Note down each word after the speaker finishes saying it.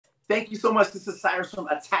Thank you so much. This is Cyrus from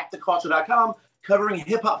AttackTheCulture.com, covering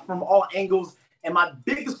hip hop from all angles. And my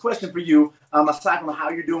biggest question for you, aside from how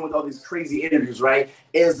you're doing with all these crazy interviews, right,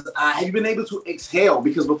 is have you been able to exhale?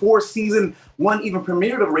 Because before season 1 even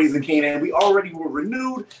premiered of Raising Kanan, we already were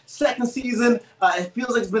renewed. Second season, it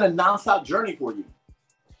feels like it's been a nonstop journey for you.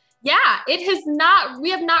 Yeah, it has not.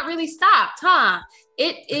 We have not really stopped, huh?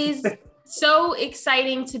 It is so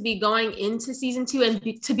exciting to be going into season 2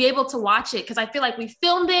 and to be able to watch it, because I feel like we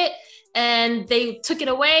filmed it and they took it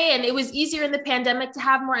away, and it was easier in the pandemic to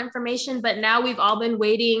have more information, but now we've all been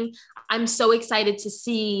waiting. I'm so excited to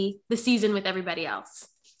see the season with everybody else.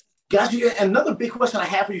 Gotcha. And another big question I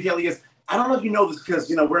have for you, Hailey, is I don't know if you know this because,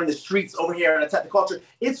 you know, we're in the streets over here and Attack the Culture.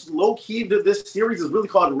 It's low key that this series is really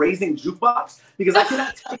called Raising Jukebox, because I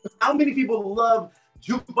cannot tell you how many people love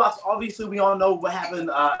Jukebox. Obviously, we all know what happened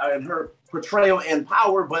in her portrayal in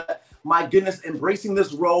Power, but my goodness, embracing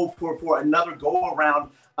this role for another go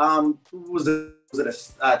around. Was it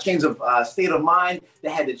a change of state of mind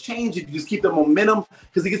that had to change? You just keep the momentum,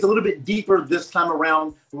 because it gets a little bit deeper this time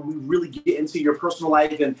around when we really get into your personal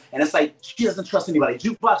life, and it's like she doesn't trust anybody.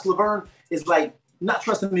 Jukebox Laverne is like not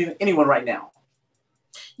trusting anyone right now.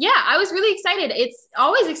 Yeah, I was really excited. It's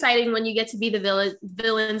always exciting when you get to be the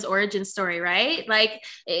villain's origin story, right? Like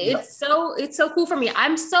it's so cool for me.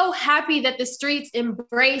 I'm so happy that the streets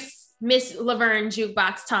embrace Miss Laverne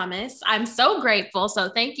Jukebox Thomas. I'm so grateful. So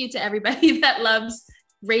thank you to everybody that loves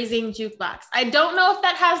Raising Jukebox. I don't know if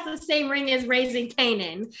that has the same ring as Raising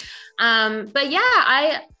Kanan. But yeah,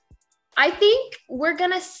 I think we're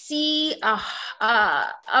gonna see a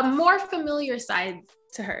more familiar side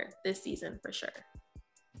to her this season for sure.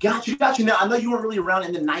 Got you. Now, I know you weren't really around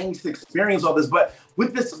in the 90s to experience all this, but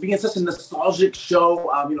with this being such a nostalgic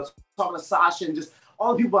show, you know, talking to Sasha and just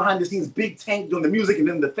all the people behind the scenes, Big Tank doing the music and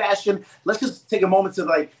then the fashion, let's just take a moment to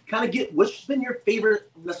like kind of get what's been your favorite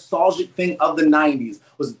nostalgic thing of the 90s?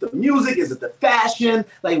 Was it the music? Is it the fashion?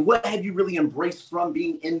 Like, what have you really embraced from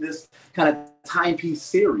being in this kind of timepiece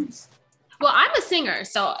series? Well, I'm a singer,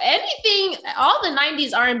 so anything, all the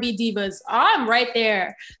 90s R&B divas, I'm right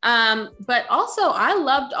there. But also, I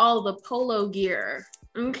loved all the polo gear.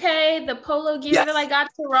 Okay, the polo gear that I got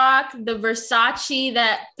to rock, the Versace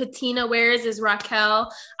that Patina wears as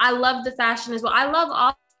Raquel. I love the fashion as well. I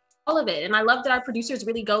love all of it. And I love that our producers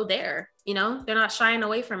really go there. You know, they're not shying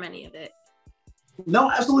away from any of it.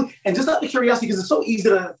 No, absolutely. And just out of curiosity, because it's so easy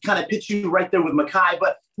to kind of pitch you right there with Makai,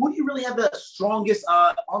 but who do you really have the strongest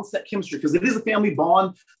on-set chemistry? Because it is a family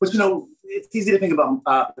bond, but, you know, it's easy to think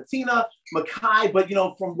about Patina, Makai, but, you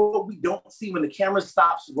know, from what we don't see when the camera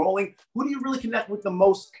stops rolling, who do you really connect with the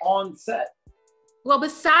most on set? Well,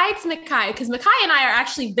 besides Makai, because Makai and I are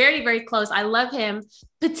actually very, very close. I love him.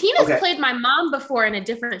 Patina's played my mom before in a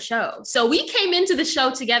different show. So we came into the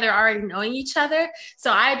show together already knowing each other.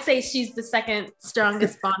 So I'd say she's the second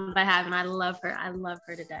strongest bond I have, and I love her. I love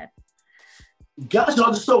her to death. Gotcha.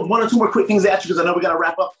 I'll just throw one or two more quick things at you because I know we got to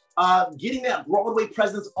wrap up. Getting that Broadway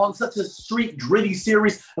presence on such a street gritty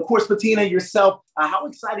series. Of course, Patina, yourself, how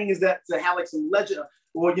exciting is that to have like some legend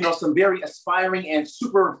or, you know, some very aspiring and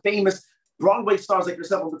super famous Broadway stars like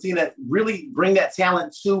yourself and Patina really bring that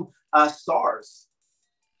talent to STARZ?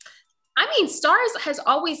 I mean,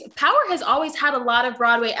 Power has always had a lot of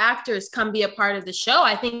Broadway actors come be a part of the show.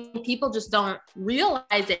 I think people just don't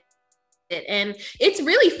realize it. And it's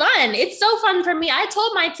really fun. It's so fun for me. I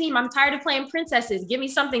told my team, I'm tired of playing princesses. Give me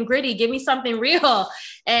something gritty. Give me something real.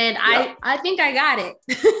 And I think I got it.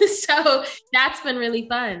 So that's been really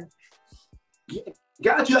fun.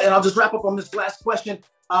 Gotcha. And I'll just wrap up on this last question.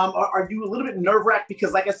 Are you a little bit nerve-wracked?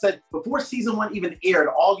 Because like I said, before season 1 even aired,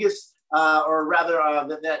 August, or rather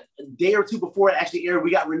that day or two before it actually aired,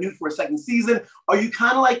 we got renewed for a second season. Are you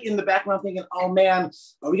kind of like in the background thinking, oh man,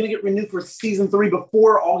 are we going to get renewed for season 3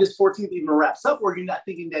 before August 14th even wraps up? Or are you not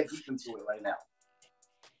thinking that deep into it right now?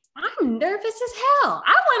 I'm nervous as hell.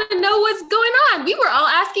 I want to know what's going on. We were all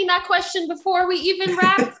asking that question before we even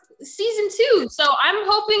wrapped season 2. So I'm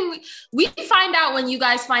hoping we find out when you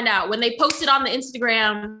guys find out. When they post it on the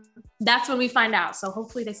Instagram, that's when we find out. So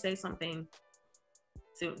hopefully they say something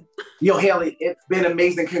soon. Yo, Hailey, it's been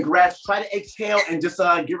amazing. Congrats. Try to exhale and just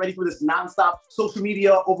get ready for this nonstop social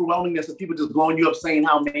media overwhelmingness of people just blowing you up saying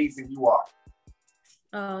how amazing you are.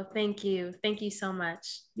 Oh, thank you. Thank you so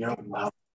much. Yeah, wow.